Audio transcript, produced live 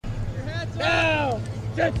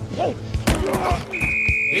If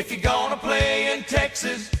you're gonna play in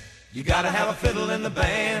Texas, you gotta have a fiddle in the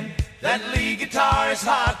band. That lead guitar is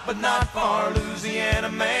hot, but not for a Louisiana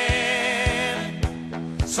man.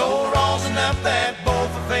 So rosin up that bowl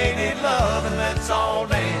for faded love and let's all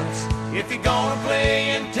dance. If you're gonna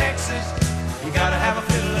play in Texas, you gotta have a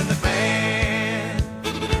fiddle in the band.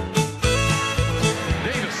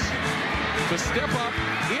 Davis to step up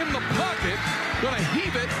in the pocket, gonna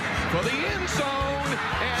heave it for the end zone,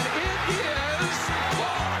 and it is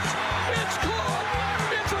caught! It's caught!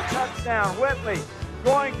 It's a touchdown. Whitley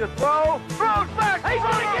going to throw. Throws back. He's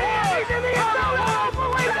going to get it. He's in the end zone.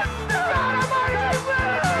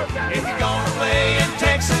 If you're gonna play in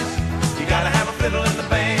Texas, you gotta have a fiddle in the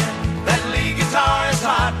band. That lead guitar is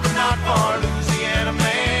hot, but not for a Louisiana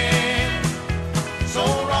man. So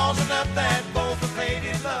rosin up that bowl for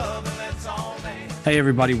faded love and let's all dance. Hey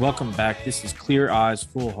everybody, welcome back. This is Clear Eyes,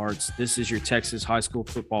 Full Hearts. This is your Texas high school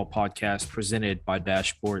football podcast presented by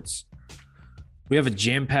Dash Sports. We have a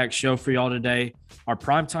jam-packed show for y'all today. Our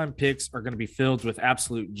primetime picks are going to be filled with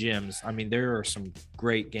absolute gems. I mean, there are some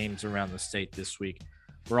great games around the state this week.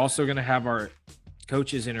 We're also going to have our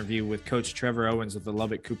coaches interview with Coach Trevor Owens of the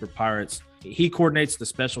Lubbock Cooper Pirates. He coordinates the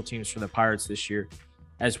special teams for the Pirates this year,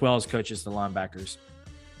 as well as coaches the linebackers.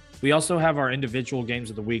 We also have our individual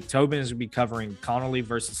games of the week. Tobin is going to be covering Connolly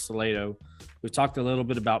versus Salado. We've talked a little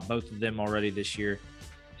bit about both of them already this year.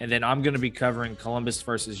 And then I'm going to be covering Columbus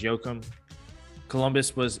versus Yoakum.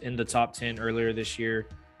 Columbus was in the top 10 earlier this year,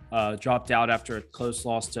 dropped out after a close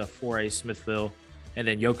loss to 4A Smithville. And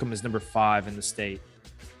then Yoakum is number 5 in the state.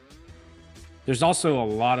 There's also a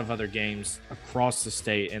lot of other games across the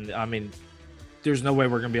state. And I mean, there's no way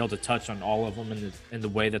we're going to be able to touch on all of them in the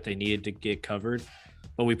way that they needed to get covered.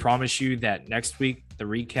 But we promise you that next week, the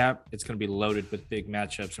recap, it's going to be loaded with big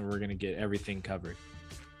matchups and we're going to get everything covered.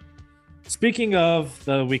 Speaking of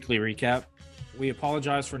the weekly recap, we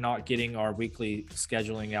apologize for not getting our weekly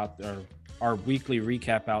scheduling out, or our weekly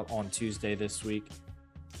recap out on Tuesday this week.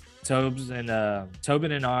 Tobin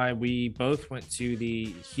and I, we both went to the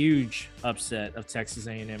huge upset of Texas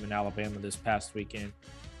A&M and Alabama this past weekend.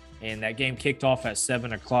 And that game kicked off at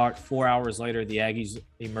 7 o'clock. 4 hours later, the Aggies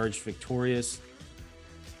emerged victorious.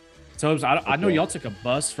 Tobes, I know y'all took a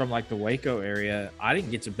bus from like the Waco area. I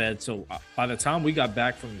didn't get to bed. So by the time we got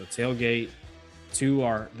back from the tailgate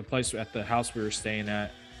to the place at the house we were staying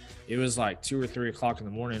at, it was like 2 or 3 o'clock in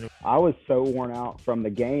the morning. I was so worn out from the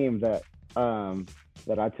game that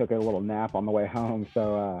I took a little nap on the way home.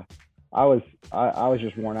 So I was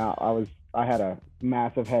just worn out. I had a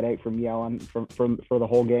massive headache from yelling for the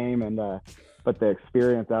whole game, and but the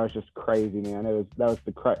experience, that was just crazy, man. That was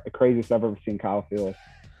the craziest I've ever seen Kyle feel.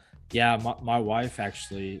 Yeah, my wife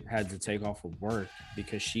actually had to take off of work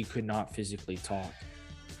because she could not physically talk.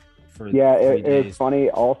 It's funny.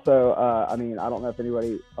 Also, I mean, I don't know if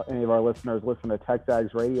any of our listeners listen to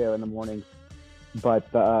TexAgs radio in the mornings, but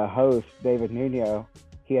the host, David Nuno,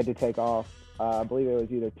 he had to take off. I believe it was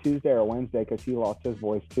either Tuesday or Wednesday because he lost his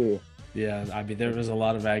voice too. Yeah, I mean, there was a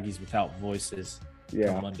lot of Aggies without voices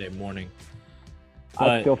on Monday morning. But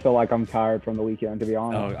I still feel like I'm tired from the weekend, to be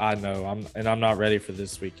honest. Oh, I know. I'm not ready for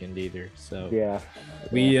this weekend either. So yeah.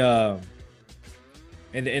 We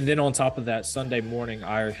and then on top of that, Sunday morning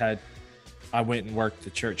I went and worked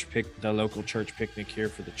the local church picnic here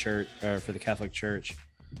for the church, for the Catholic Church,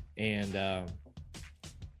 and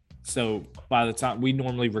so by the time we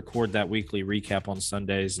normally record that weekly recap on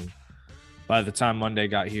Sundays, and by the time Monday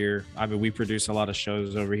got here, I mean, we produce a lot of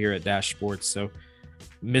shows over here at Dash Sports, so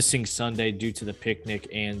missing Sunday due to the picnic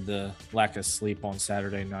and the lack of sleep on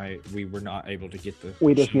Saturday night, we were not able to get the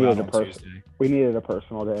we just show needed out on Tuesday. We needed a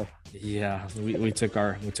personal day. Yeah, we took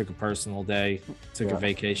a personal day, a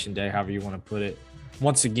vacation day, however you want to put it.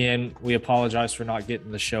 Once again, we apologize for not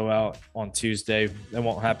getting the show out on Tuesday. That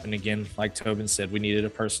won't happen again. Like Tobin said, we needed a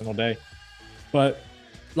personal day. But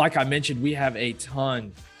like I mentioned, we have a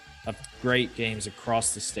ton of great games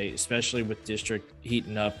across the state, especially with district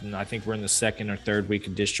heating up. And I think we're in the second or third week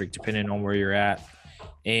of district, depending on where you're at.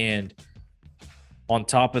 And on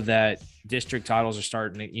top of that, district titles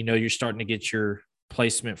are you're starting to get your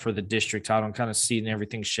placement for the district title and kind of seeing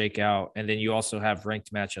everything shake out. And then you also have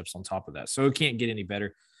ranked matchups on top of that. So it can't get any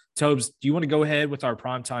better. Tobes, do you want to go ahead with our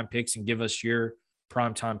primetime picks and give us your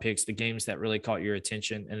primetime picks, the games that really caught your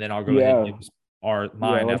attention? And then I'll go ahead and give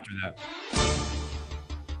mine after that.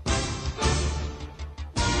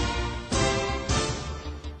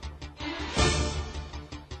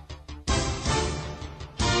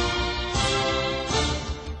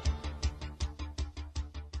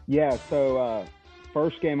 Yeah, so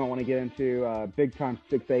first game I want to get into, big time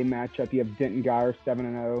 6A matchup. You have Denton Guyer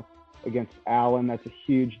 7-0 against Allen. That's a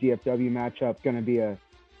huge DFW matchup. Going to be a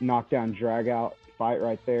knockdown, drag-out fight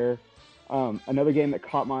right there. Another game that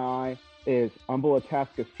caught my eye is Humboldt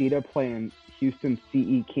Atascocita playing Houston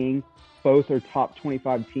CE King. Both are top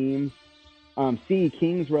 25 teams. CE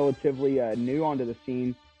King's relatively new onto the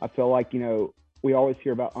scene. I feel like, we always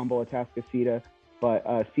hear about Humboldt Atascocita, but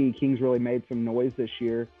CE King's really made some noise this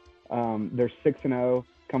year. They're 6-0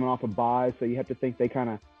 coming off a bye, so you have to think they kind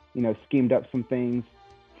of, schemed up some things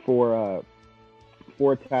for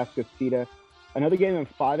Atascocita. Another game in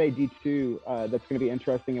 5A D2 that's going to be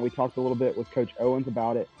interesting, and we talked a little bit with Coach Owens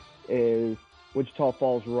about it, is Wichita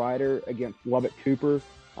Falls Rider against Lubbock Cooper.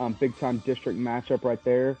 Big-time district matchup right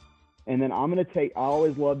there. And then I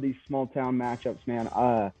always love these small-town matchups, man.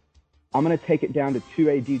 I'm going to take it down to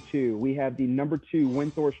 2A D2. We have the number 2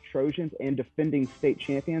 Windthorst Trojans and defending state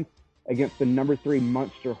champions against the number 3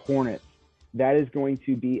 Munster Hornets. That is going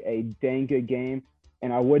to be a dang good game,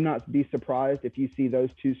 and I would not be surprised if you see those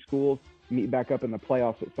two schools meet back up in the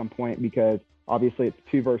playoffs at some point, because obviously it's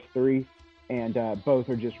 2 versus 3, and both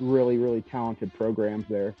are just really, really talented programs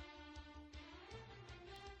there.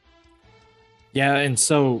 Yeah, and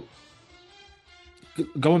so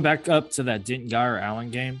going back up to that Denton Geyer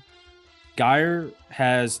Allen game, Geyer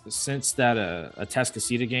has, since that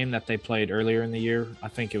Atascocita game that they played earlier in the year, I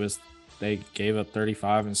think it was they gave up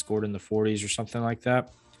 35 and scored in the 40s or something like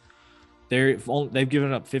that. They've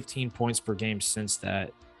given up 15 points per game since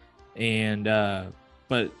that. And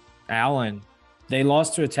but Allen, they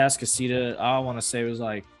lost to Atascocita. I want to say it was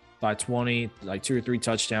like by 20, like 2 or 3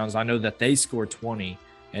 touchdowns. I know that they scored 20,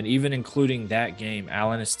 and even including that game,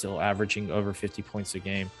 Allen is still averaging over 50 points a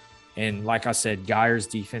game. And like I said, Geyer's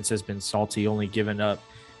defense has been salty, only giving up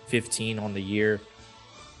 15 on the year.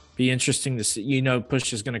 Be interesting to see.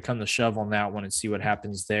 Push is going to come to shove on that one and see what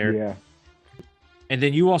happens there. Yeah. And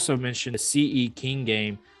then you also mentioned the CE King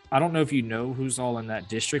game. I don't know if you know who's all in that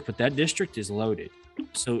district, but that district is loaded.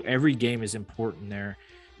 So every game is important there.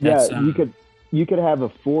 You could have the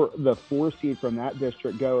 4 seed from that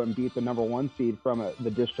district go and beat the number 1 seed from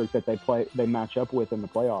the district that they match up with in the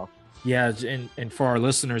playoffs. Yeah, and for our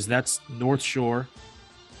listeners, that's North Shore,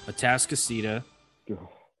 Atascocita,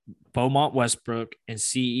 Beaumont Westbrook, and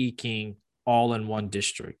CE King all in one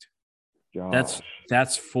district. Gosh.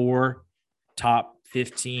 That's 4 top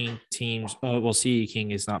 15 teams. Oh, well, CE King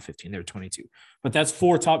is not 15; they're 22. But that's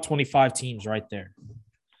 4 top 25 teams right there.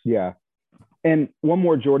 Yeah. And one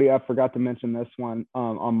more, Jordy, I forgot to mention this one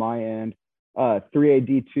on my end. 3A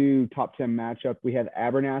D2 top 10 matchup. We have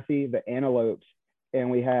Abernathy, the Antelopes, and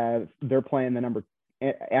they're playing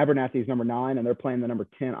Abernathy's number 9, and they're playing the number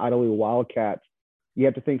 10 Idalou Wildcats. You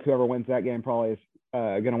have to think whoever wins that game probably is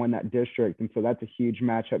going to win that district. And so that's a huge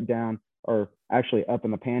matchup down, or actually up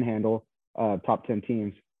in the Panhandle, top 10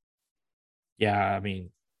 teams. Yeah, I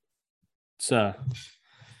mean, it's a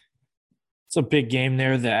big game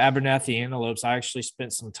there. The Abernathy Antelopes, I actually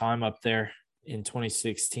spent some time up there in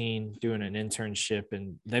 2016 doing an internship,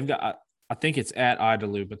 and they've got, I think it's at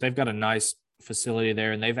Idalou, but they've got a nice facility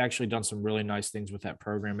there, and they've actually done some really nice things with that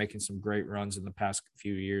program, making some great runs in the past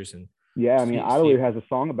few years. And yeah, I mean, Idalou has a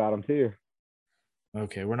song about them too.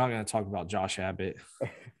 Okay, we're not going to talk about Josh Abbott.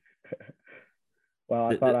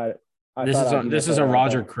 Well, I thought this is a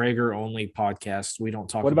Roger Krager only podcast. We don't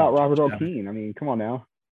talk. What about Robert Josh O'Keen? I mean, come on now.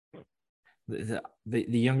 The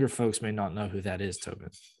younger folks may not know who that is, Tobin.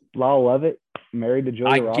 Lyle Lovett, married to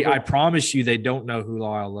Julia Roberts. I promise you, they don't know who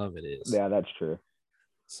Lyle Lovett is. Yeah, that's true.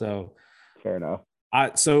 So fair enough.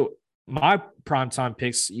 So my primetime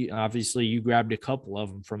picks, obviously you grabbed a couple of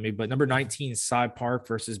them from me, but number 19, Cy Park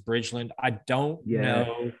versus Bridgeland. I don't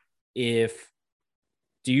know if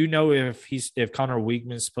 – do you know if Connor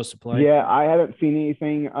Weigman's supposed to play? Yeah, I haven't seen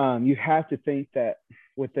anything. You have to think that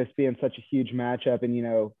with this being such a huge matchup, and,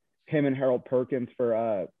 him and Harold Perkins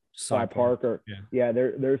for Cy Park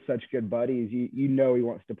they're such good buddies. You know he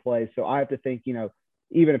wants to play. So I have to think,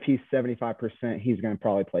 even if he's 75%, he's going to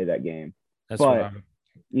probably play that game. But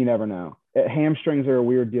you never know. Hamstrings are a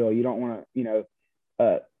weird deal. You don't want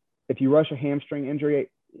to, if you rush a hamstring injury,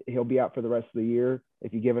 he'll be out for the rest of the year.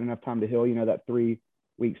 If you give it enough time to heal, that 3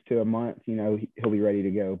 weeks to a month, he'll be ready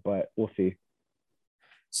to go, but we'll see.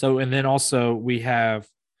 So, and then also we have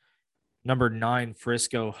number 9,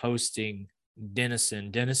 Frisco hosting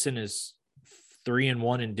Denison. Denison is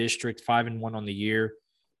 3-1 in district, 5-1 on the year.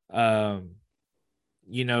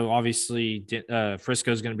 Obviously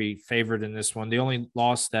Frisco is going to be favored in this one. The only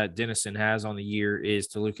loss that Denison has on the year is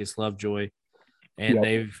to Lucas Lovejoy, and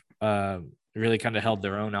they've really kind of held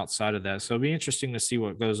their own outside of that. So it'll be interesting to see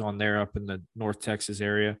what goes on there up in the North Texas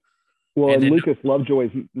area. Well, and Lucas Lovejoy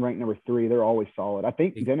is ranked number 3. They're always solid. I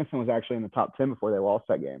think Denison was actually in the top 10 before they lost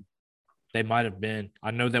that game. They might have been.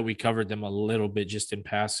 I know that we covered them a little bit just in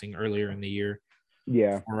passing earlier in the year.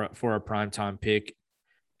 Yeah. For a primetime pick.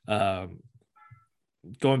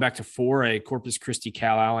 Going back to 4A, Corpus Christi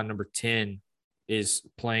Cal Allen, number 10, is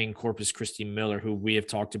playing Corpus Christi Miller, who we have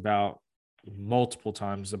talked about multiple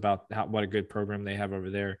times about what a good program they have over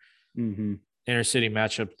there. Mm-hmm. Inter-city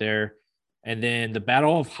matchup there. And then the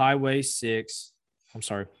Battle of Highway 36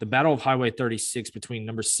 between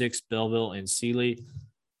number 6, Belleville, and Sealy.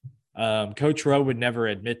 Coach Rowe would never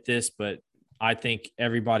admit this, but I think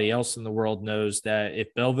everybody else in the world knows that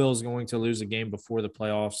if Belleville is going to lose a game before the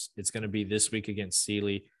playoffs, it's going to be this week against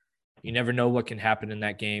Sealy. You never know what can happen in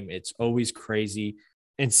that game. It's always crazy.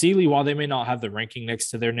 And Sealy, while they may not have the ranking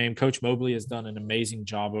next to their name, Coach Mobley has done an amazing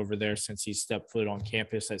job over there since he stepped foot on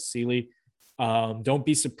campus at Sealy. Don't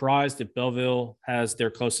be surprised if Belleville has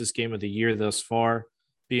their closest game of the year thus far.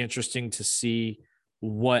 Be interesting to see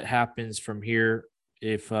what happens from here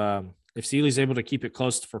if Sealy's able to keep it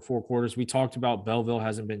close for 4 quarters. We talked about Belleville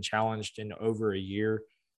hasn't been challenged in over a year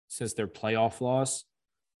since their playoff loss,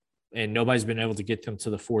 and nobody's been able to get them to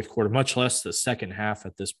the 4th quarter, much less the second half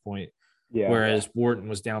at this point. Yeah. Whereas Wharton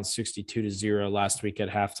was down 62-0 last week at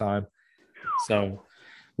halftime. So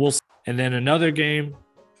we'll see. And then another game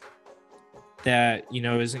that,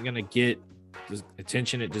 isn't going to get the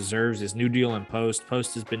attention it deserves is New Deal and Post.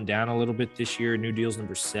 Post has been down a little bit this year. New Deal's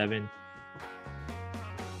number 7.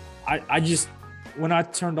 I just, when I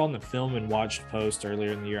turned on the film and watched Post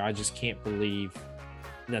earlier in the year, I just can't believe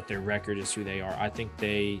that their record is who they are. I think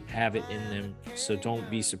they have it in them, so don't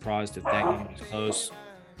be surprised if that game is close.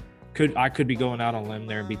 I could be going out on a limb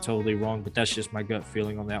there and be totally wrong, but that's just my gut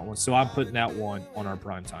feeling on that one. So I'm putting that one on our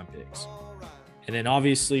primetime picks. And then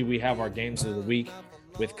obviously we have our games of the week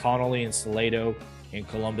with Connolly and Salado and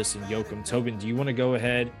Columbus and Yoakum. Tobin, do you want to go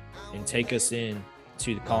ahead and take us in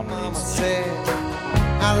to the Connolly and Salado?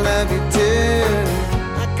 I love you too.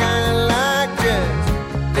 I kinda like just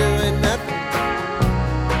doing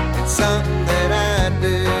nothing. It's something that I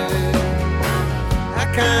do. I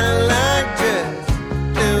kinda like just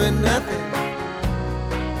doing nothing.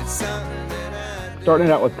 It's something that I do.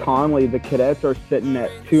 Starting out with Conley, the Cadets are sitting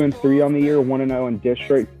at 2-3 on the year, 1-0 in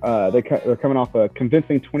district. They're coming off a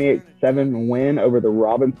convincing 28-7 win over the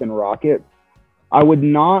Robinson Rockets. I would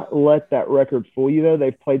not let that record fool you, though.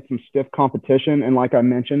 They've played some stiff competition, and like I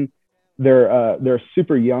mentioned, they're a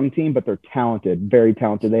super young team, but they're talented, very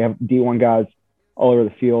talented. They have D1 guys all over the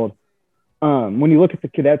field. When you look at the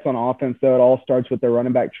Cadets on offense, though, it all starts with their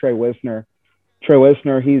running back, Trey Wisner. Trey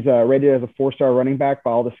Wisner, he's rated as a 4-star running back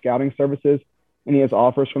by all the scouting services, and he has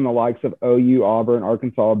offers from the likes of OU, Auburn,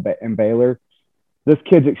 Arkansas, and Baylor. This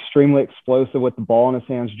kid's extremely explosive with the ball in his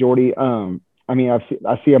hands, Jordy. I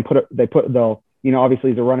see him obviously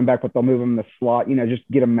he's a running back, but they'll move him in the slot, just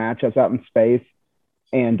get him matchups out in space.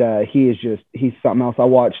 And he's something else. I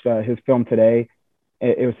watched his film today.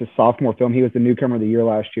 It was his sophomore film. He was the newcomer of the year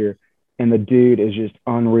last year, and the dude is just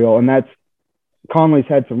unreal. And Conley's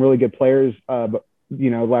had some really good players, but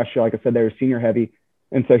last year, like I said, they were senior heavy,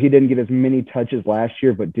 and so he didn't get as many touches last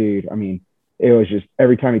year. But dude, it was just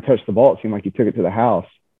every time he touched the ball, it seemed like he took it to the house.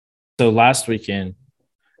 So last weekend,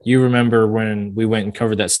 you remember when we went and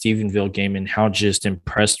covered that Stephenville game and how just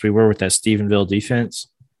impressed we were with that Stephenville defense?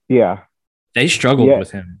 Yeah. They struggled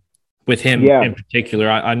with him Yeah. in particular.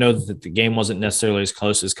 I know that the game wasn't necessarily as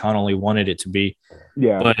close as Connolly wanted it to be.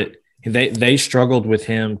 Yeah. But they struggled with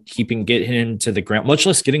him, getting him to the ground, much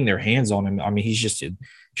less getting their hands on him. He's just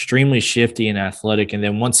extremely shifty and athletic. And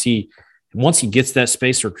then once he gets that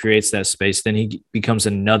space or creates that space, then he becomes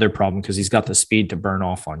another problem because he's got the speed to burn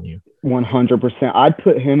off on you. 100%. I'd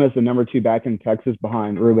put him as the number 2 back in Texas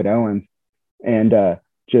behind Ruben Owens, and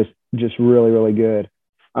just really, really good.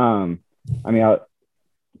 I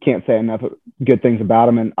can't say enough good things about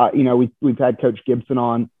him. And we've had Coach Gibson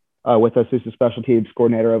on with us, who's the special teams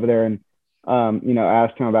coordinator over there, and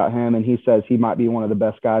asked him about him, and he says he might be one of the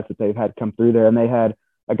best guys that they've had come through there. And they had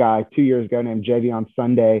a guy 2 years ago named Javion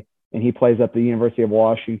Sunday, and he plays at the University of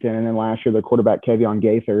Washington. And then last year, their quarterback, Kevion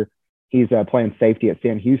Gaither, he's playing safety at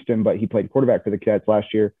Sam Houston, but he played quarterback for the Cadets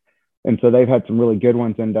last year. And so they've had some really good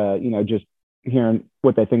ones. And, just hearing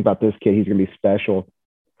what they think about this kid, he's going to be special.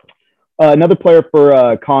 Another player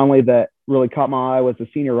for Conley that really caught my eye was the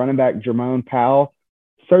senior running back, Jermone Powell.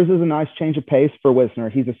 Serves as a nice change of pace for Wisner.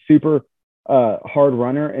 He's a super hard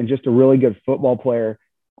runner and just a really good football player.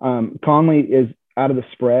 Conley is out of the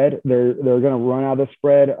spread. They're going to run out of the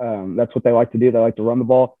spread. That's what they like to do. They like to run the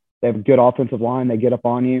ball. They have a good offensive line. They get up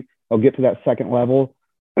on you. They'll get to that second level.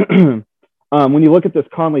 When you look at this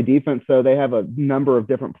Conley defense, though, they have a number of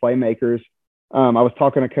different playmakers. I was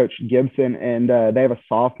talking to Coach Gibson, and they have a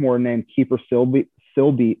sophomore named Keeper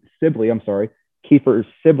Sibley. I'm sorry, Kiefer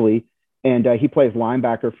Sibley, and he plays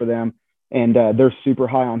linebacker for them, and they're super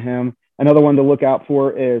high on him. Another one to look out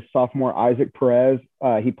for is sophomore Isaac Perez.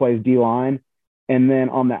 He plays D-line. And then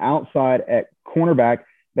on the outside at cornerback,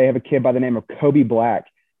 they have a kid by the name of Kobe Black.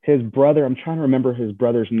 His brother, I'm trying to remember his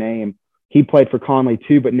brother's name. He played for Conley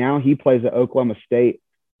too, but now he plays at Oklahoma State.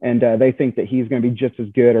 And they think that he's going to be just as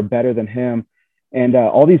good or better than him. And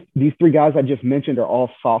all these three guys I just mentioned are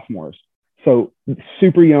all sophomores. So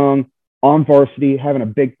super young, on varsity, having a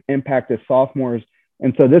big impact as sophomores.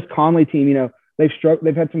 And so this Conley team, you know,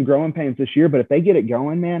 they've had some growing pains this year, but if they get it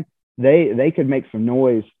going, man, they could make some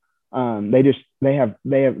noise. There's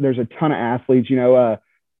a ton of athletes. You know,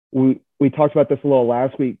 we talked about this a little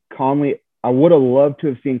last week. Conley, I would have loved to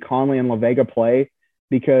have seen Conley and La Vega play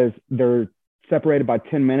because they're separated by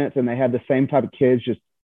 10 minutes and they had the same type of kids, just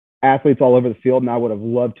athletes all over the field. And I would have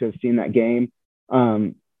loved to have seen that game.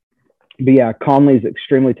 But yeah, Conley's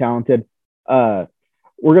extremely talented. We're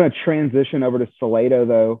going to transition over to Salado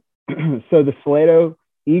though. So the Salado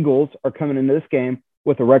Eagles are coming into this game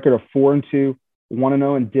with a record of 4-2,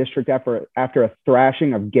 1-0 in district after a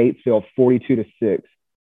thrashing of Gatesville 42-6.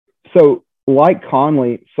 So like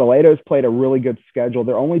Conley, Salado's played a really good schedule.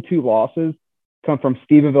 Their only two losses come from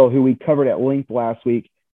Stephenville, who we covered at length last week.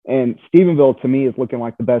 And Stephenville, to me, is looking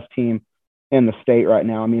like the best team in the state right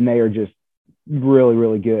now. I mean, they are just really,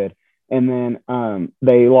 really good. And then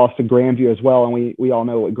they lost to Grandview as well. And we all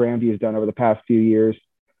know what Grandview has done over the past few years.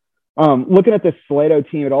 Looking at this Salado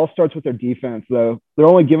team, it all starts with their defense, though. They're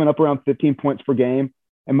only giving up around 15 points per game.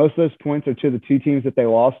 And most of those points are to the two teams that they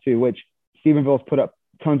lost to, which Stephenville's put up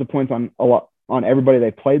tons of points on everybody they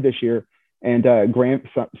played this year. And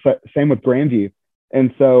same with Grandview.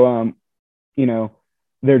 And so, you know,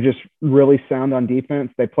 they're just really sound on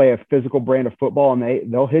defense. They play a physical brand of football,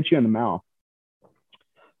 and they'll hit you in the mouth.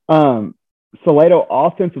 Salado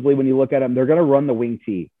offensively, when you look at them, they're going to run the wing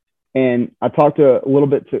T. And I talked a little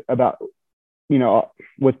bit about, you know,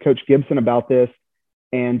 with Coach Gibson about this,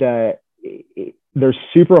 and they're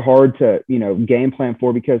super hard to, you know, game plan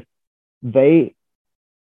for because they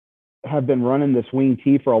have been running this wing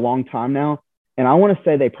T for a long time now. And I want to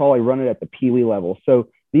say they probably run it at the Pee Wee level. So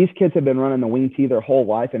these kids have been running the wing T their whole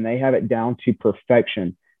life, and they have it down to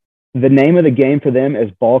perfection. The name of the game for them is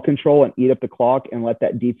ball control and eat up the clock and let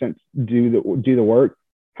that defense do the work.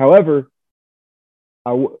 However,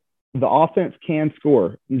 the offense can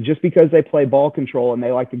score. Just because they play ball control and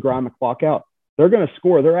they like to grind the clock out, they're going to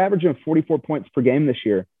score. They're averaging 44 points per game this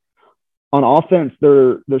year. On offense,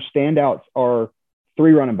 their standouts are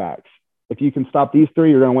three running backs. If you can stop these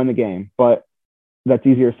three, you're going to win the game. But that's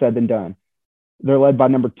easier said than done. They're led by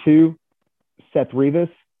number 2, Seth Rivas,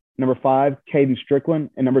 number 5, Caden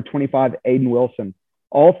Strickland, and number 25, Aiden Wilson.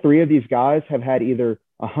 All three of these guys have had either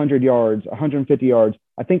 100 yards, 150 yards.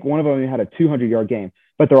 I think one of them had a 200-yard game.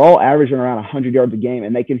 But they're all averaging around 100 yards a game,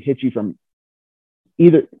 and they can hit you from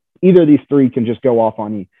either of these three can just go off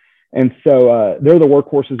on you. And so they're the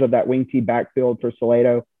workhorses of that wing T backfield for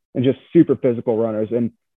Salado and just super physical runners.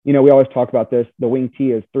 And, you know, we always talk about this. The wing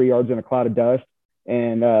T is 3 yards in a cloud of dust.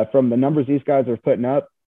 And from the numbers these guys are putting up,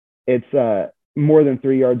 it's more than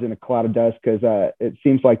 3 yards in a cloud of dust because it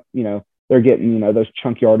seems like, you know, they're getting, you know, those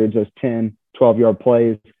chunk yardage, those 10, 12-yard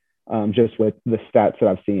plays just with the stats that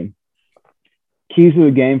I've seen. Keys of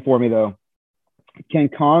the game for me, though. Can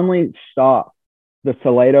Conley stop the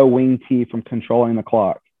Salado wing T from controlling the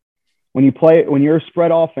clock? When you're a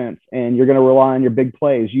spread offense and you're going to rely on your big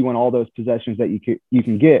plays, you want all those possessions that you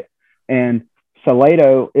can get. And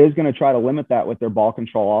Salado is going to try to limit that with their ball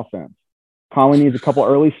control offense. Conley needs a couple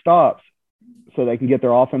early stops so they can get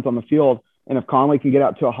their offense on the field. And if Conley can get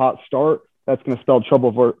out to a hot start, that's going to spell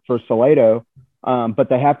trouble for Salado. But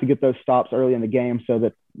they have to get those stops early in the game so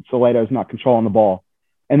that Salado is not controlling the ball.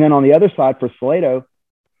 And then on the other side for Salado,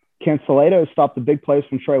 can Salado stop the big plays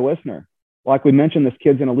from Trey Wisner? Like we mentioned, this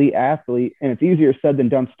kid's an elite athlete, and it's easier said than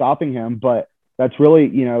done stopping him. But that's really,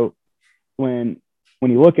 you know, when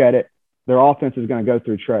you look at it, their offense is going to go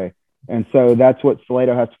through Trey. And so that's what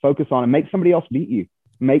Salado has to focus on and make somebody else beat you.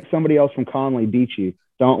 Make somebody else from Conley beat you.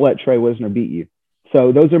 Don't let Trey Wisner beat you.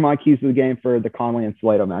 So those are my keys to the game for the Conley and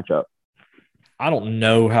Salado matchup. I don't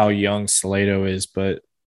know how young Salado is, but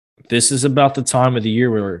this is about the time of the year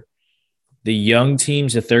where the young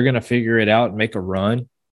teams, if they're going to figure it out and make a run,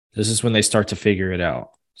 this is when they start to figure it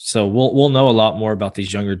out. So we'll know a lot more about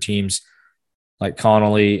these younger teams like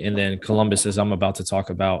Connolly and then Columbus, as I'm about to talk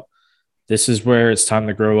about. This is where it's time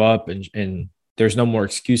to grow up, and there's no more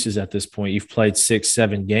excuses at this point. You've played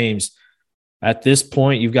 6-7 games. At this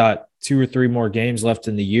point, you've got 2 or 3 more games left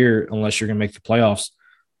in the year unless you're going to make the playoffs.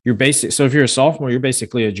 you're basic. So if you're a sophomore, you're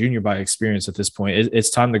basically a junior by experience at this point. It's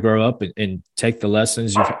time to grow up and take the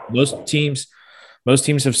lessons. Most teams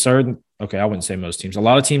have started. Okay, I wouldn't say most teams. A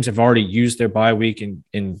lot of teams have already used their bye week,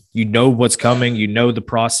 and you know what's coming. You know the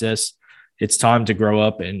process. It's time to grow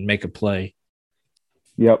up and make a play.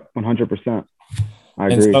 Yep, 100%. I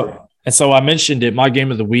agree. And so I mentioned it. My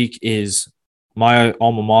game of the week is my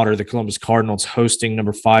alma mater, the Columbus Cardinals, hosting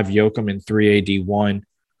number 5 Yoakum in 3AD1. I'm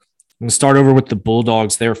going to start over with the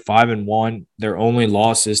Bulldogs. They're 5-1. Their only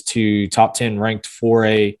loss is to top 10 ranked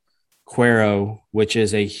 4A Cuero, which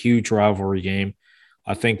is a huge rivalry game.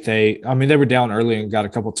 I think they were down early and got a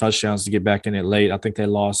couple touchdowns to get back in it late. I think they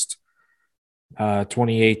lost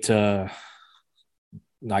 28 to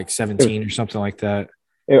like 17 or something like that.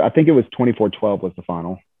 I think it was 24-12 was the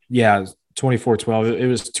final. Yeah, 24-12. It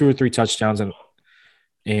was 2 or 3 touchdowns and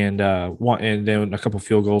one, and then a couple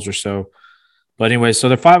field goals or so. But anyway, so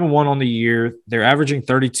they're 5-1 on the year. They're averaging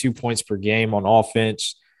 32 points per game on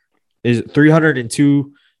offense. Is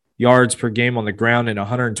 302 yards per game on the ground and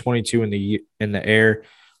 122 in the air.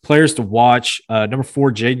 Players to watch: number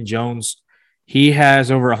 4, Jaden Jones. He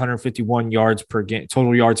has over 151 yards per game,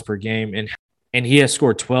 total yards per game, and he has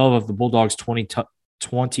scored 12 of the Bulldogs' 20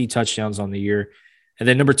 touchdowns on the year. And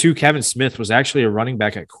then number 2, Kevin Smith, was actually a running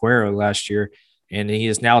back at Cuero last year, and he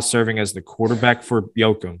is now serving as the quarterback for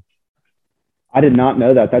Yoakum. I did not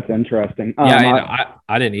know that. That's interesting.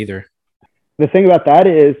 I didn't either. The thing about that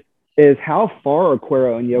is how far are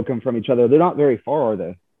Cuero and Yoakum from each other? They're not very far, are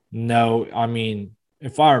they? No, I mean,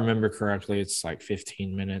 if I remember correctly, it's like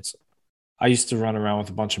 15 minutes. I used to run around with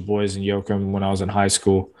a bunch of boys in Yoakum when I was in high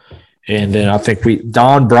school. And then I think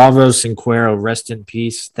Don Bravos in Cuero, rest in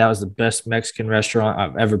peace. That was the best Mexican restaurant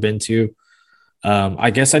I've ever been to. I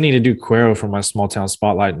guess I need to do Cuero for my small town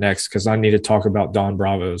spotlight next because I need to talk about Don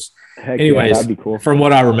Bravos. Heck Anyways, yeah, that'd be cool. From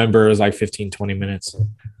what I remember, it was like 15, 20 minutes.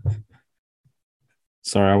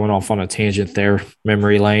 Sorry, I went off on a tangent there.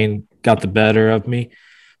 Memory lane got the better of me.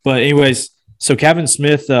 But anyways, so Kevin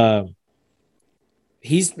Smith,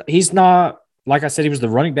 he's not, like I said, he was the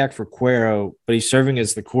running back for Cuero, but he's serving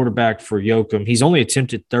as the quarterback for Yoakum. He's only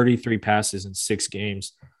attempted 33 passes in 6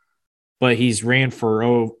 games, but he's rushed for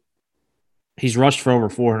over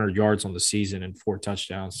 400 yards on the season and 4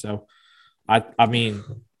 touchdowns. So, I mean,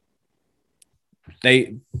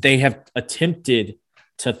 they have attempted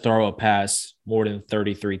to throw a pass more than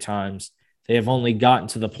 33 times. They have only gotten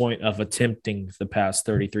to the point of attempting the pass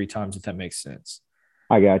 33 times, if that makes sense.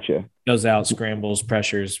 I got you. Goes out, scrambles,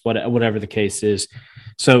 pressures, whatever the case is.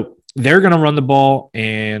 So they're going to run the ball,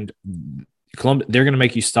 and they're going to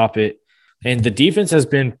make you stop it. And the defense has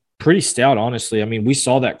been pretty stout, honestly. I mean, we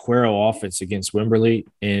saw that Cuero offense against Wimberley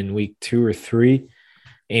in week 2 or 3,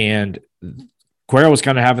 and Cuero was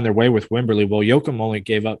kind of having their way with Wimberley. Well, Yoakum only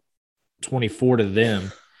gave up 24 to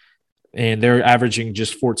them, and they're averaging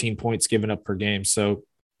just 14 points given up per game. So,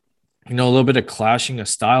 a little bit of clashing of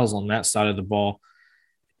styles on that side of the ball.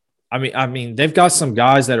 I mean, they've got some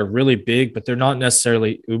guys that are really big, but they're not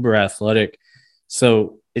necessarily uber athletic.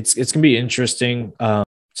 So it's going to be interesting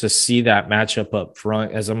to see that matchup up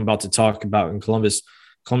front, as I'm about to talk about in Columbus.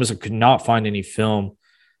 Columbus could not find any film,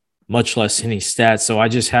 much less any stats. So I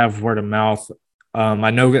just have word of mouth.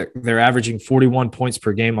 I know that they're averaging 41 points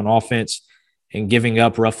per game on offense and giving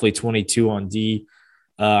up roughly 22 on D.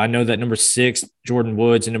 I know that number 6, Jordan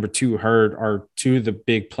Woods, and number 2, Hurd, are 2 of the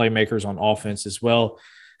big playmakers on offense, as well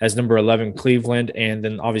as number 11, Cleveland. And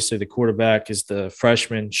then obviously the quarterback is the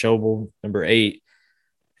freshman, Schobel, number 8.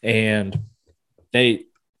 And the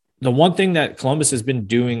one thing that Columbus has been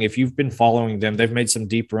doing, if you've been following them, they've made some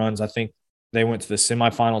deep runs. I think they went to the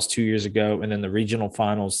semifinals 2 years ago and then the regional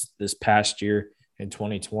finals this past year in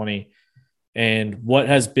 2020. And what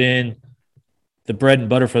has been the bread and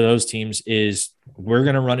butter for those teams is we're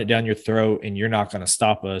going to run it down your throat and you're not going to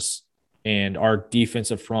stop us. And our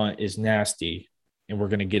defensive front is nasty and we're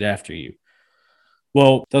going to get after you.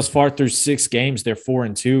 Well, thus far through 6 games, they're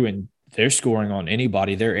 4-2 and they're scoring on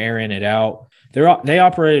anybody. They're airing it out. They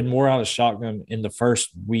operated more out of shotgun in the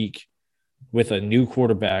first week with a new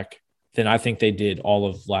quarterback than I think they did all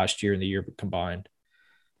of last year and the year combined.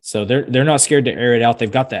 So they're not scared to air it out. They've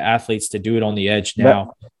got the athletes to do it on the edge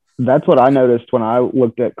now. That's what I noticed when I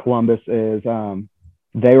looked at Columbus is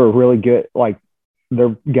they were really good. Like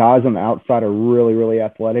their guys on the outside are really, really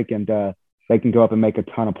athletic and they can go up and make a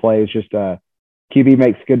ton of plays. Just QB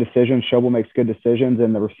makes good decisions, Schobel makes good decisions,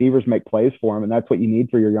 and the receivers make plays for him, and that's what you need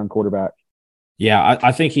for your young quarterback. Yeah,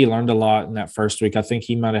 I think he learned a lot in that first week. I think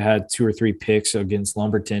he might have had 2 or 3 picks against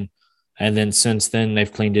Lumberton, and then since then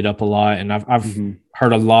they've cleaned it up a lot. And I've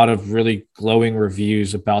heard a lot of really glowing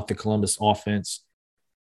reviews about the Columbus offense.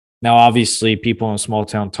 Now, obviously, people in small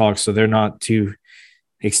town talk, so they're not too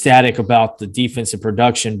ecstatic about the defensive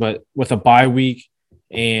production. But with a bye week,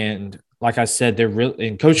 and like I said, they're really,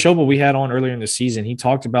 and Coach Schobel we had on earlier in the season, he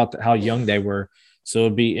talked about how young they were. So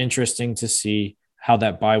it'd be interesting to see how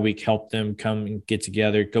that bye week helped them come and get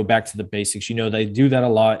together, go back to the basics. You know, they do that a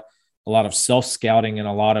lot of self-scouting and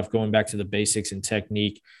a lot of going back to the basics and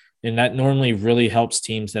technique. And that normally really helps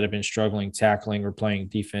teams that have been struggling tackling or playing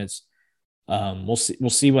defense. We'll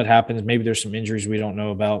see what happens. Maybe there's some injuries we don't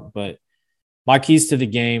know about, but my keys to the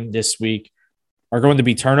game this week are going to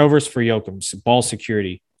be turnovers for Yoakum, ball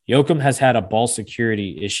security. Yoakum has had a ball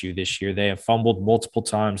security issue this year. They have fumbled multiple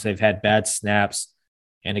times. They've had bad snaps.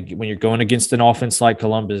 And when you're going against an offense like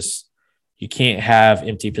Columbus, you can't have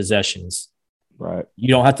empty possessions. Right. You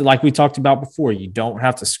don't have to, like we talked about before, you don't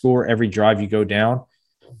have to score every drive you go down,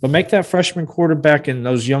 but make that freshman quarterback and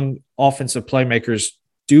those young offensive playmakers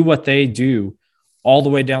do what they do all the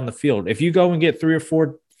way down the field. If you go and get 3 or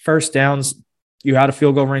 4 first downs, you're out of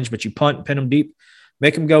field goal range, but you punt and pin them deep,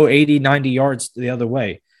 make them go 80, 90 yards the other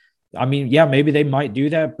way. I mean, yeah, maybe they might do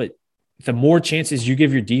that, but the more chances you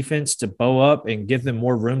give your defense to bow up and give them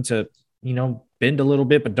more room to, bend a little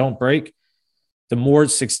bit, but don't break, the more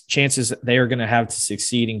chances they are going to have to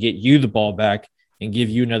succeed and get you the ball back and give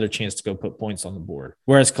you another chance to go put points on the board.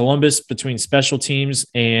 Whereas Columbus, between special teams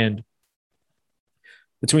and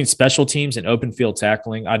open field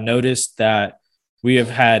tackling, I noticed that we have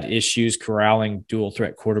had issues corralling dual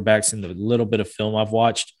threat quarterbacks in the little bit of film I've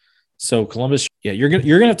watched. So Columbus, yeah, you're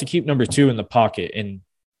gonna have to keep number 2 in the pocket, and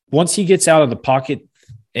once he gets out of the pocket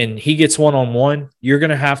and he gets one-on-one, you're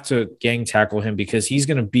gonna have to gang tackle him because he's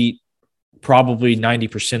gonna beat probably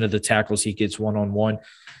 90% of the tackles he gets one-on-one.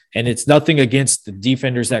 And it's nothing against the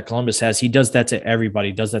defenders that Columbus has. He does that to everybody.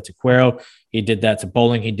 He does that to Cuero. He did that to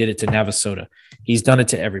Bowling. He did it to Navasota. He's done it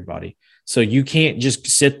to everybody. So you can't just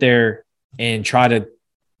sit there and try to,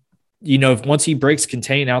 if once he breaks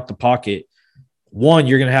contain out the pocket, one,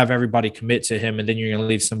 you're going to have everybody commit to him, and then you're going to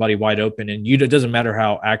leave somebody wide open. And it doesn't matter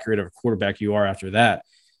how accurate of a quarterback you are after that.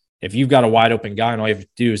 If you've got a wide open guy and all you have to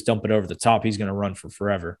do is dump it over the top, he's going to run for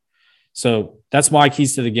forever. So that's my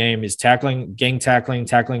keys to the game is tackling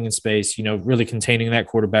in space, really containing that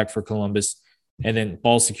quarterback for Columbus, and then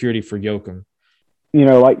ball security for Yoakum.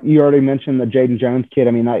 Like you already mentioned the Jaden Jones kid.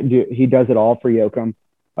 I mean, he does it all for Yoakum.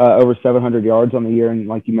 Over 700 yards on the year, and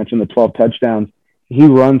like you mentioned, the 12 touchdowns. He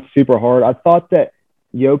runs super hard. I thought that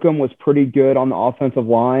Yoakum was pretty good on the offensive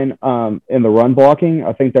line in the run blocking.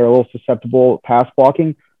 I think they're a little susceptible pass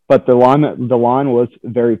blocking, but the line was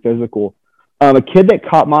very physical. A kid that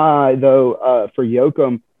caught my eye, though, for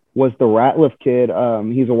Yoakum was the Ratliff kid.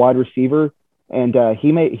 He's a wide receiver, and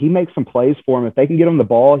he makes some plays for him. If they can get him the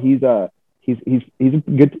ball, he's a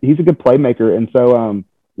good playmaker. And so,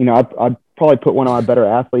 I'd probably put one of my better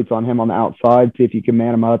athletes on him on the outside, see if you can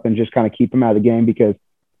man him up and just kind of keep him out of the game, because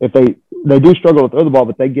if they do struggle to throw the ball,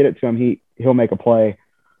 but they get it to him, he'll make a play.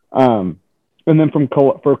 And then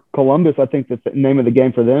for Columbus, I think the name of the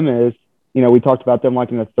game for them is, we talked about them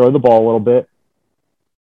liking to throw the ball a little bit,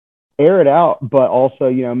 air it out, but also,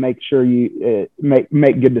 make sure you make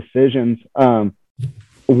good decisions.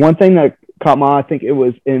 One thing that caught my eye, I think it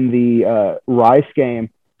was in the Rice game,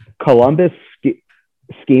 Columbus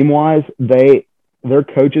scheme-wise, their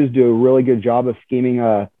coaches do a really good job of scheming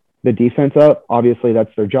the defense up. Obviously,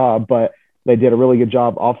 that's their job, but they did a really good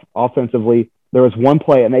job offensively. There was one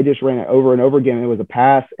play, and they just ran it over and over again. It was a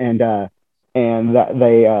pass, and the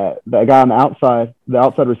guy on the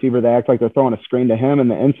outside receiver, they act like they're throwing a screen to him,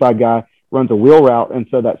 and the inside guy runs a wheel route. And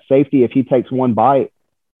so that safety, if he takes one bite,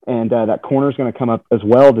 and that corner is going to come up as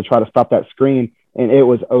well to try to stop that screen, and it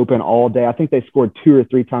was open all day. I think they scored 2 or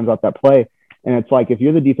 3 times off that play. And it's like, if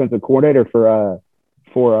you're the defensive coordinator for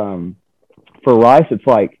Rice, it's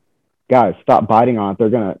like, guys, stop biting on it.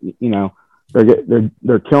 They're gonna,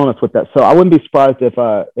 they're killing us with that. So I wouldn't be surprised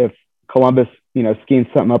if Columbus, schemes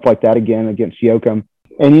something up like that again against Yoakum.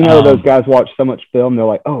 And those guys watch so much film, they're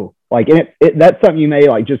like, oh, like, and that's something you may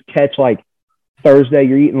like just catch like Thursday.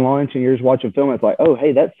 You're eating lunch and you're just watching film. And it's like, oh,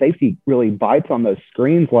 hey, that safety really bites on those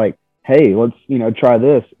screens. Like, hey, let's try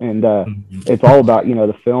this. And it's all about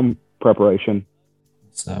the film preparation.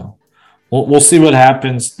 So we'll see what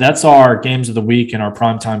happens. That's our games of the week and our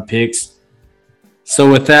primetime picks.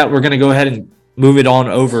 So with that, we're going to go ahead and move it on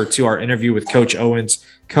over to our interview with Coach Owens.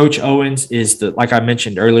 Coach Owens is like I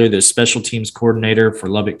mentioned earlier, the special teams coordinator for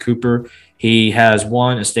Lubbock Cooper. He has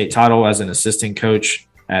won a state title as an assistant coach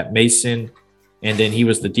at Mason, and then he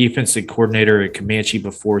was the defensive coordinator at Comanche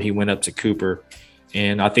before he went up to Cooper.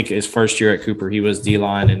 And I think his first year at Cooper, he was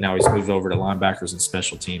D-line, and now he's moved over to linebackers and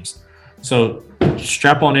special teams. So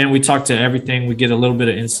strap on in. We talk to everything. We get a little bit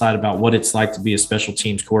of insight about what it's like to be a special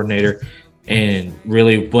teams coordinator and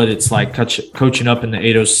really what it's like coaching up in the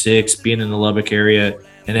 806, being in the Lubbock area.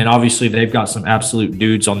 And then obviously they've got some absolute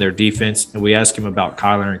dudes on their defense. And we ask him about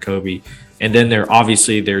Kyler and Kobe. And then they're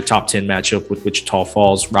obviously their top 10 matchup with Wichita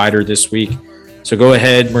Falls Rider this week. So go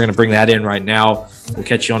ahead. We're going to bring that in right now. We'll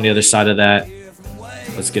catch you on the other side of that.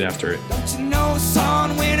 Let's get after it. Don't you know,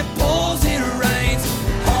 son, when it pours, it rains.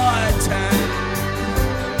 Hard time.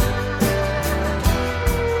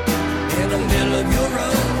 In the middle of your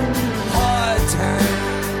road. Hard time.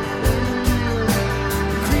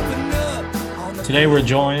 Creeping up on the Today we're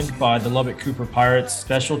joined by the Lubbock Cooper Pirates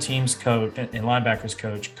special teams coach and linebackers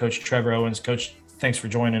coach, Coach Trevor Owens. Coach, thanks for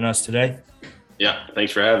joining us today. Yeah,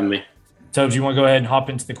 thanks for having me. Tobes, you want to go ahead and hop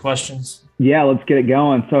into the questions? Yeah, let's get it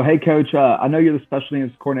going. So, hey, Coach, I know you're the special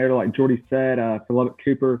teams coordinator, like Jordy said, for Lubbock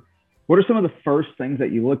Cooper. What are some of the first things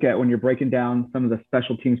that you look at when you're breaking down some of the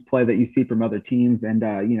special teams play that you see from other teams and,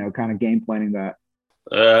 kind of game planning that?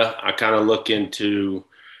 I kind of look into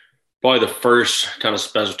probably the first kind of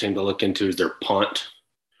special team to look into is their punt.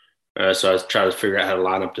 So I try to figure out how to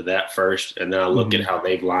line up to that first. And then I look at how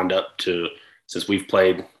they've lined up to, since we've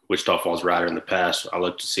played Wichita Falls Rider in the past, I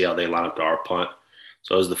look to see how they line up to our punt.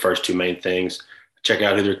 So those are the first two main things. Check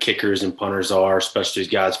out who their kickers and punters are, especially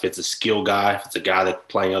these guys, if it's a skill guy, if it's a guy that's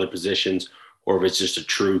playing other positions, or if it's just a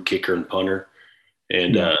true kicker and punter.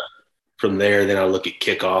 And from there, then I look at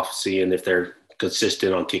kickoff, seeing if they're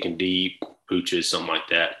consistent on kicking deep, pooches, something like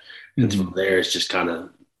that. And from there, it's just kind of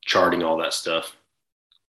charting all that stuff.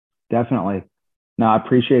 Definitely. No, I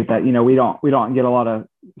appreciate that. We don't get a lot of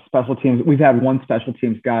special teams. We've had one special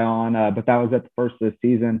teams guy on, but that was at the first of the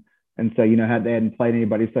season. And so, they hadn't played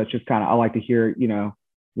anybody. So it's just kind of, I like to hear,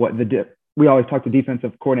 what we always talk to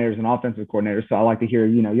defensive coordinators and offensive coordinators. So I like to hear,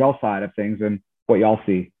 y'all side of things and what y'all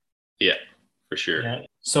see. Yeah, for sure. Yeah.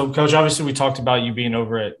 So, Coach, obviously we talked about you being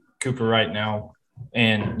over at Cooper right now.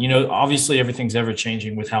 And, obviously everything's ever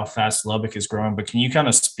changing with how fast Lubbock is growing. But can you kind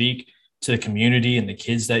of speak to the community and the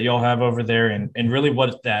kids that y'all have over there and really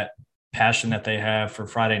what that passion that they have for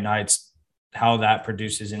Friday nights, how that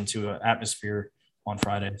produces into an atmosphere on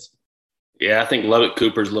Fridays? Yeah, I think Lubbock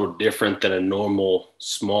Cooper is a little different than a normal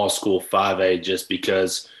small school 5A just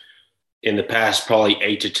because in the past probably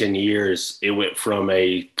 8 to 10 years, it went from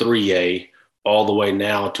a 3A all the way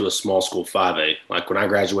now to a small school 5A. Like when I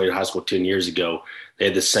graduated high school 10 years ago, they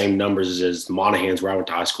had the same numbers as Monahans where I went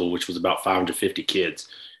to high school, which was about 550 kids.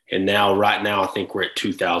 And now, right now, I think we're at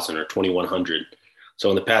 2,000 or 2,100. So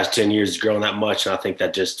in the past 10 years, it's grown that much. And I think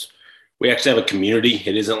that we actually have a community.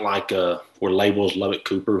 It isn't like we're labeled Lubbock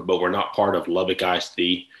Cooper, but we're not part of Lubbock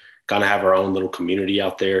ISD. Kind of have our own little community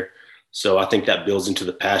out there. So I think that builds into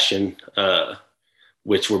the passion,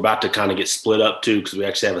 which we're about to kind of get split up to because we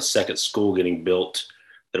actually have a second school getting built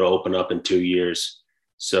that'll open up in 2 years.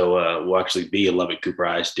 So we'll actually be a Lubbock Cooper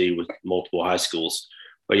ISD with multiple high schools.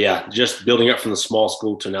 But yeah, just building up from the small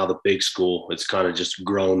school to now the big school, it's kind of just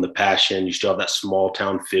grown the passion. You still have that small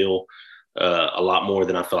town feel. A lot more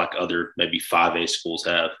than I feel like other maybe 5A schools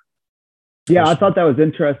have. Yeah, I thought that was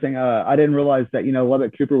interesting. I didn't realize that,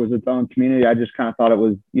 Lubbock Cooper was its own community. I just kind of thought it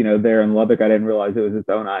was, there in Lubbock. I didn't realize it was its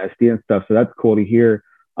own ISD and stuff. So that's cool to hear.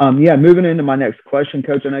 Moving into my next question,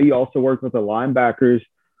 Coach, I know you also work with the linebackers.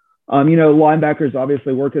 Linebackers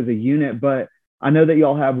obviously work as a unit, but I know that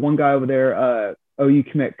y'all have one guy over there, OU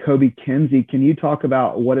commit Kobe Kinsey. Can you talk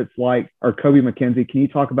about what it's like, or Kobe McKenzie, can you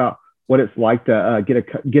talk about what it's like to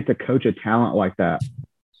get to coach a talent like that?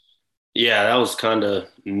 Yeah, that was kind of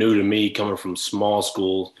new to me coming from small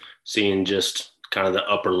school, seeing just kind of the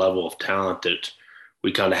upper level of talent that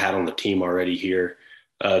we kind of had on the team already here.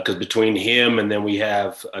 Because between him and then we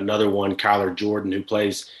have another one, Kyler Jordan, who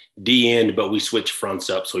plays D-end, but we switch fronts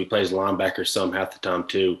up. So he plays linebacker some half the time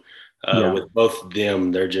too. With both of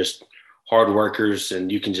them, they're just hard workers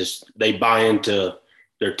and they buy into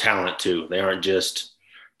their talent too. They aren't just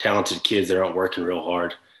talented kids that aren't working real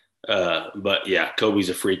hard. But yeah, Kobe's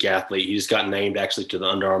a freak athlete. He just got named actually to the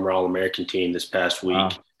Under Armour All-American team this past week.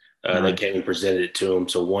 Wow. They came and presented it to him.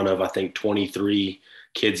 So one of, I think, 23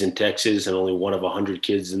 kids in Texas and only one of 100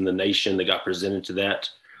 kids in the nation that got presented to that.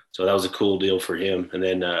 So that was a cool deal for him. And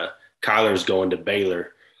then Kyler's going to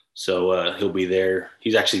Baylor. So he'll be there.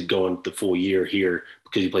 He's actually going the full year here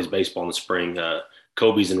because he plays baseball in the spring.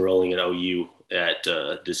 Kobe's enrolling at OU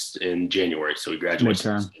in January. So he graduates.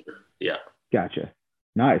 Yeah. Gotcha.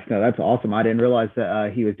 Nice. No, that's awesome. I didn't realize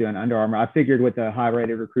that he was doing Under Armour. I figured with a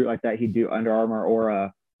high-rated recruit like that, he'd do Under Armour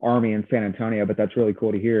or Army in San Antonio, but that's really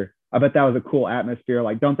cool to hear. I bet that was a cool atmosphere.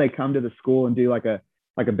 Like, don't they come to the school and do like a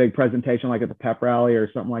big presentation, like at the pep rally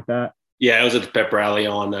or something like that? Yeah, it was at the pep rally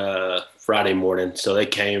on Friday morning. So they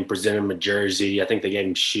came, presented him a jersey. I think they gave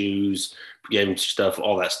him shoes, gave him stuff,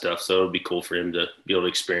 all that stuff. So it would be cool for him to be able to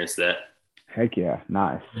experience that. Heck yeah,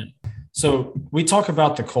 nice. So we talk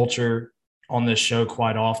about the culture on this show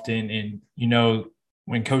quite often, and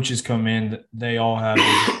when coaches come in, they all have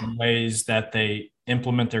different ways that they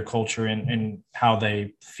implement their culture and how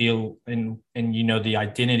they feel and the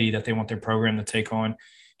identity that they want their program to take on.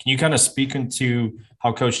 Can you kind of speak into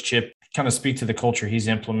how Coach Chip kind of speak to the culture he's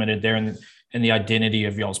implemented there and the identity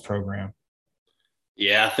of y'all's program?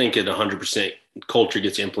 Yeah, I think at 100% culture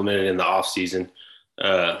gets implemented in the off season,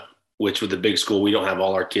 which with the big school, we don't have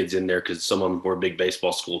all our kids in there because some of them were a big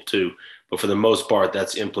baseball school too. But for the most part,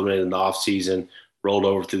 that's implemented in the off season, rolled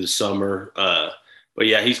over through the summer. But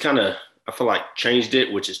yeah, he's kind of, I feel like, changed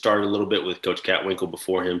it, which it started a little bit with Coach Catwinkle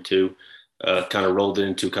before him too. Kind of rolled it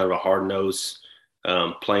into kind of a hard nose,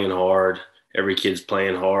 playing hard. Every kid's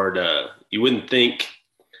playing hard. You wouldn't think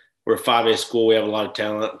we're a 5A school. We have a lot of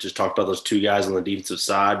talent. Just talked about those two guys on the defensive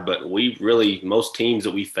side, but most teams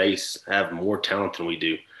that we face have more talent than we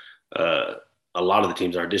do. A lot of the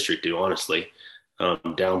teams in our district do, honestly. Not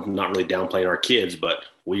really downplaying our kids, but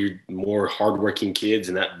we're more hardworking kids,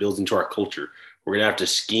 and that builds into our culture. We're going to have to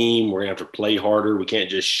scheme. We're going to have to play harder. We can't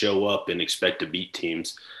just show up and expect to beat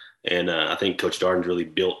teams. And I think Coach Darden's really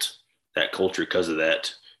built that culture because of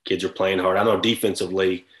that. Kids are playing hard. I know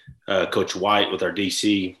defensively, Coach White with our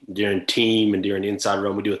DC, during team and during inside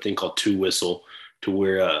run, we do a thing called two whistle, to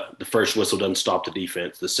where the first whistle doesn't stop the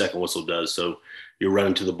defense. The second whistle does. So you're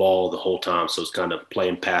running to the ball the whole time. So it's kind of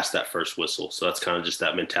playing past that first whistle. So that's kind of just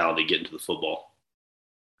that mentality getting to the football.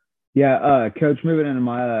 Yeah, Coach, moving into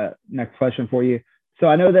my next question for you. So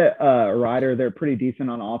I know that Ryder, they're pretty decent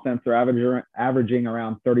on offense. They're averaging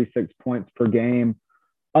around 36 points per game.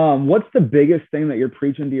 What's the biggest thing that you're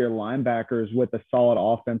preaching to your linebackers with a solid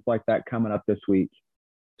offense like that coming up this week?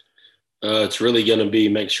 It's really going to be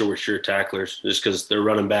make sure we're sure tacklers, just because their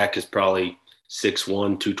running back is probably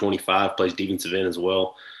 6'1", 225, plays defensive end as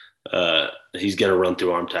well. He's going to run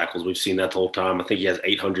through arm tackles. We've seen that the whole time. I think he has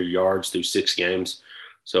 800 yards through 6 games.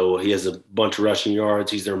 So he has a bunch of rushing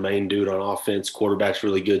yards. He's their main dude on offense. Quarterback's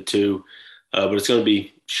really good too. But it's going to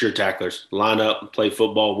be sure tacklers. Line up and play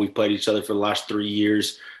football. We've played each other for the last 3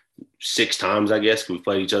 years, 6 times, I guess. We've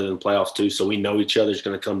played each other in the playoffs too. So we know each other. It's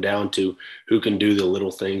going to come down to who can do the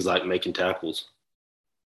little things like making tackles.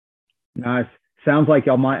 Nice. Sounds like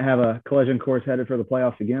y'all might have a collision course headed for the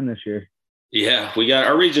playoffs again this year. Yeah,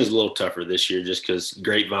 our region's a little tougher this year just because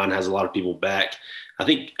Grapevine has a lot of people back. I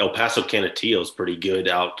think El Paso Canutillo is pretty good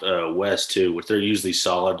out west too, which they're usually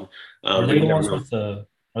solid. Are they the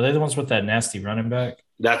ones with that nasty running back?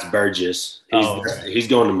 That's Burgess. He's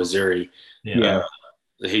going to Missouri. Yeah.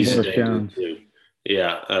 He's a dude too.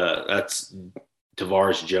 Yeah, that's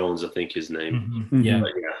Tavares Jones, I think his name. Mm-hmm. Yeah.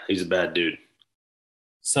 But yeah, he's a bad dude.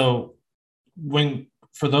 So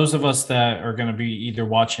for those of us that are going to be either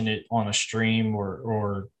watching it on a stream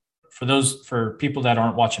or for people that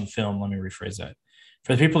aren't watching film, let me rephrase that.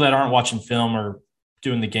 For the people that aren't watching film or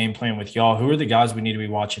doing the game plan with y'all, who are the guys we need to be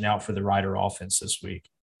watching out for the Ryder offense this week?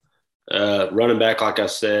 Running back, like I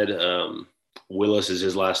said, Willis is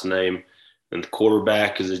his last name, and the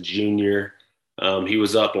quarterback is a junior. He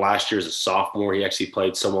was up last year as a sophomore. He actually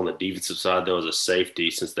played some on the defensive side, though, as a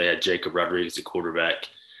safety since they had Jacob Rodriguez at quarterback,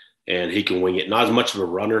 and he can wing it. Not as much of a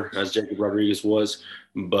runner as Jacob Rodriguez was,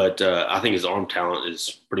 but I think his arm talent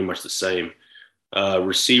is pretty much the same.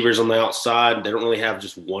 Receivers on the outside, they don't really have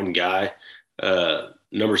just one guy.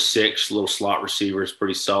 Number 6, little slot receiver, is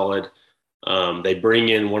pretty solid. They bring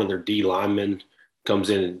in one of their D linemen, comes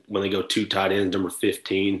in when they go 2 tight ends, number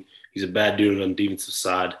 15. He's a bad dude on the defensive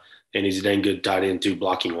side, and he's a dang good tight end too,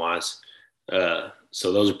 blocking wise.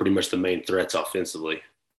 So those are pretty much the main threats offensively.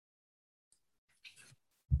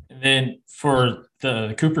 And then for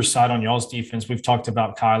the Cooper side on y'all's defense, we've talked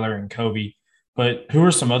about Kyler and Kobe, but who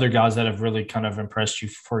are some other guys that have really kind of impressed you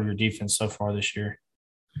for your defense so far this year?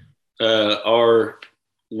 Our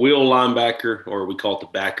wheel linebacker, or we call it the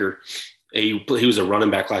backer, he was a running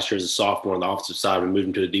back last year as a sophomore on the offensive side. We moved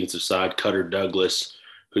him to the defensive side. Cutter Douglas,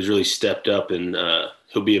 who's really stepped up, and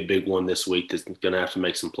he'll be a big one this week that's going to have to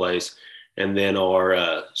make some plays. And then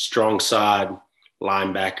our strong side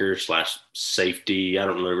linebacker / safety, I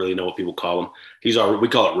don't really know what people call him. We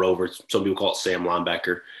call it Rover. Some people call it Sam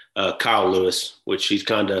linebacker. Kyle Lewis, which he's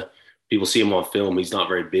kind of – people see him on film. He's not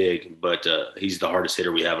very big, but he's the hardest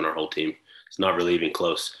hitter we have in our whole team. It's not really even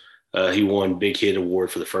close. He won Big Hit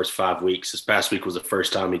Award for the first 5 weeks. This past week was the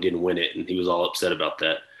first time he didn't win it, and he was all upset about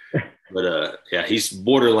that. But, yeah, he's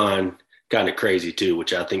borderline kind of crazy too,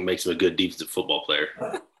 which I think makes him a good defensive football player.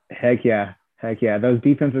 Heck yeah. Heck yeah, those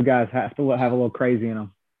defensive guys have to have a little crazy in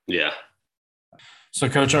them. Yeah. So,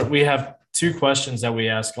 Coach, we have 2 questions that we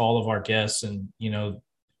ask all of our guests, and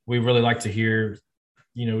we really like to hear.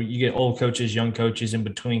 You get old coaches, young coaches, in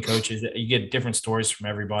between coaches. You get different stories from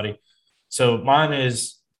everybody. So, mine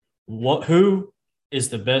is, who is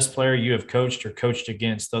the best player you have coached or coached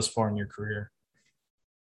against thus far in your career?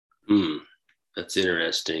 That's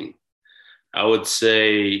interesting. I would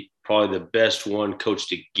say probably the best one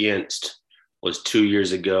coached against was 2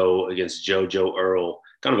 years ago against JoJo Earl.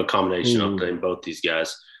 Kind of a combination of playing both these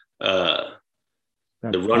guys. The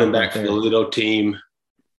running back for the Lido team,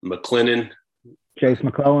 Chase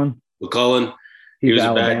McClellan. He was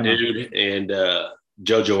a bad dude. And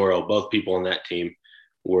JoJo Earl, both people on that team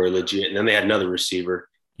were legit. And then they had another receiver.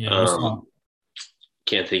 Can't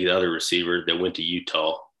think of the other receiver that went to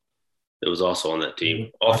Utah that was also on that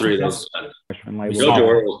team. All 3 of those. JoJo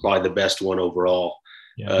Earl was probably the best one overall.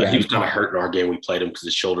 He was kind of hurt in our game. We played him because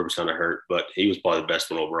his shoulder was kind of hurt, but he was probably the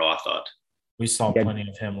best one overall, I thought. We saw plenty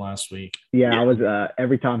of him last week. Yeah, I was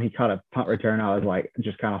every time he caught a punt return, I was like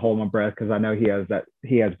just kind of holding my breath because I know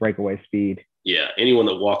he has breakaway speed. Yeah, anyone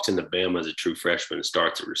that walks into Bama as a true freshman and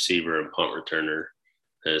starts at receiver and punt returner,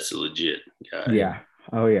 that's a legit guy. Yeah.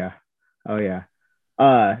 Oh yeah.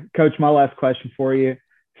 Coach, my last question for you.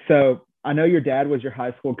 So I know your dad was your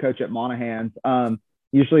high school coach at Monahans.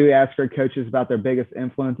 Usually we ask our coaches about their biggest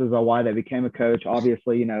influences on why they became a coach.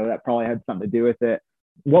 Obviously, that probably had something to do with it.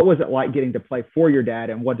 What was it like getting to play for your dad,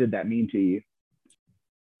 and what did that mean to you?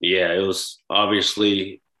 Yeah, it was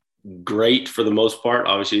obviously great for the most part.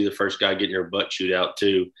 Obviously, the first guy getting your butt chewed out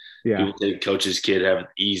too. Yeah. People think coach's kid have it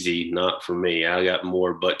easy. Not for me. I got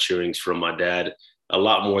more butt chewings from my dad, a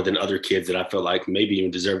lot more than other kids that I felt like maybe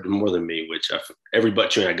even deserved more than me, which every butt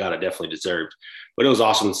chewing I got, I definitely deserved. But it was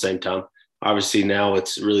awesome at the same time. Obviously, now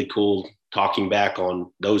it's really cool talking back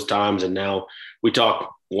on those times. And now we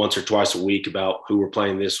talk once or twice a week about who we're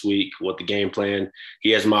playing this week, what the game plan. He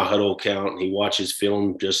has my huddle account. He watches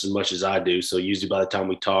film just as much as I do. So usually by the time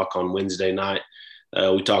we talk on Wednesday night,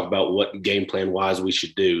 we talk about what game plan wise we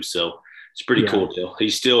should do. So it's pretty cool deal.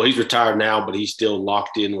 He's retired now, but he's still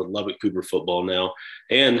locked in with Lubbock Cooper football now.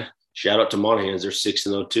 And shout out to Monahans. They're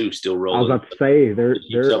 6-0 still rolling. I was about to say they're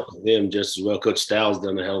up with them just as well. Coach Styles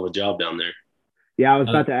done a hell of a job down there. Yeah, I was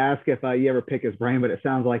about to ask if you ever pick his brain, but it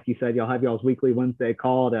sounds like you said y'all have y'all's weekly Wednesday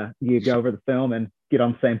call to go over the film and get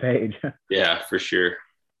on the same page. Yeah, for sure.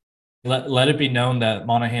 Let it be known that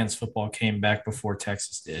Monahans football came back before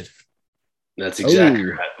Texas did. That's exactly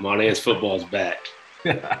right. Monahans football is back.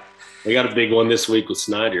 We got a big one this week with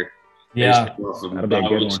Snyder. Yeah.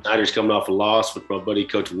 Snyder's coming off a loss with my buddy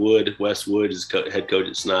Coach Wood. Wes Wood is head coach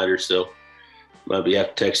at Snyder, so might be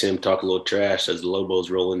have to text him, talk a little trash as the Lobos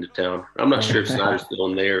roll into town. I'm not sure if Snyder's still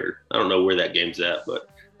in there. I don't know where that game's at, but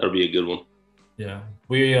that'll be a good one. Yeah,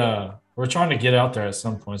 we're trying to get out there at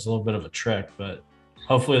some point. It's a little bit of a trek, but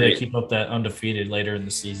hopefully they keep up that undefeated later in the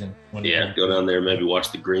season. Go down there, maybe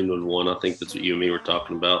watch the Greenwood one. I think that's what you and me were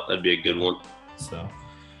talking about. That'd be a good one. So,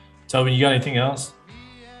 Toby, you got anything else?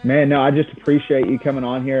 Man, no, I just appreciate you coming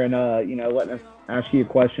on here and letting us ask you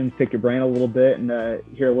questions, pick your brain a little bit, and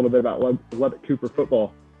hear a little bit about Lubbock Cooper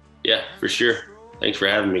football. Yeah, for sure. Thanks for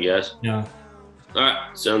having me, guys. Yeah. All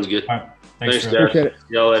right, sounds good. All right. Thanks, guys. Appreciate it.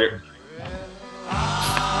 See y'all later.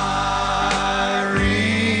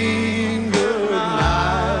 Irene, good night.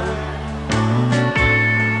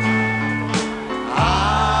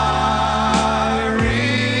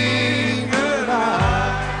 Irene, good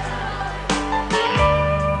night.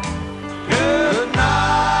 Good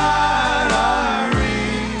night,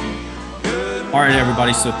 Irene. Good All right,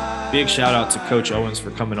 everybody. So big shout out to Coach Owens for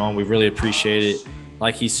coming on. We really appreciate it.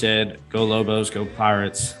 Like he said, go Lobos, go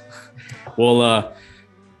Pirates. We'll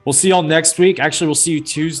see y'all next week. Actually, we'll see you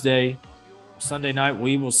Tuesday. Sunday night,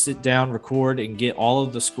 we will sit down, record, and get all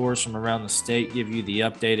of the scores from around the state, give you the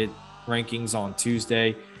updated rankings on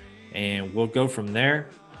Tuesday, and we'll go from there.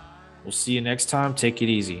 We'll see you next time. Take it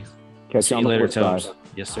easy. Catch See you you on the later, flip Tobes. side.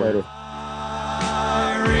 Yes, sir. Later.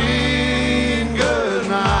 Irene.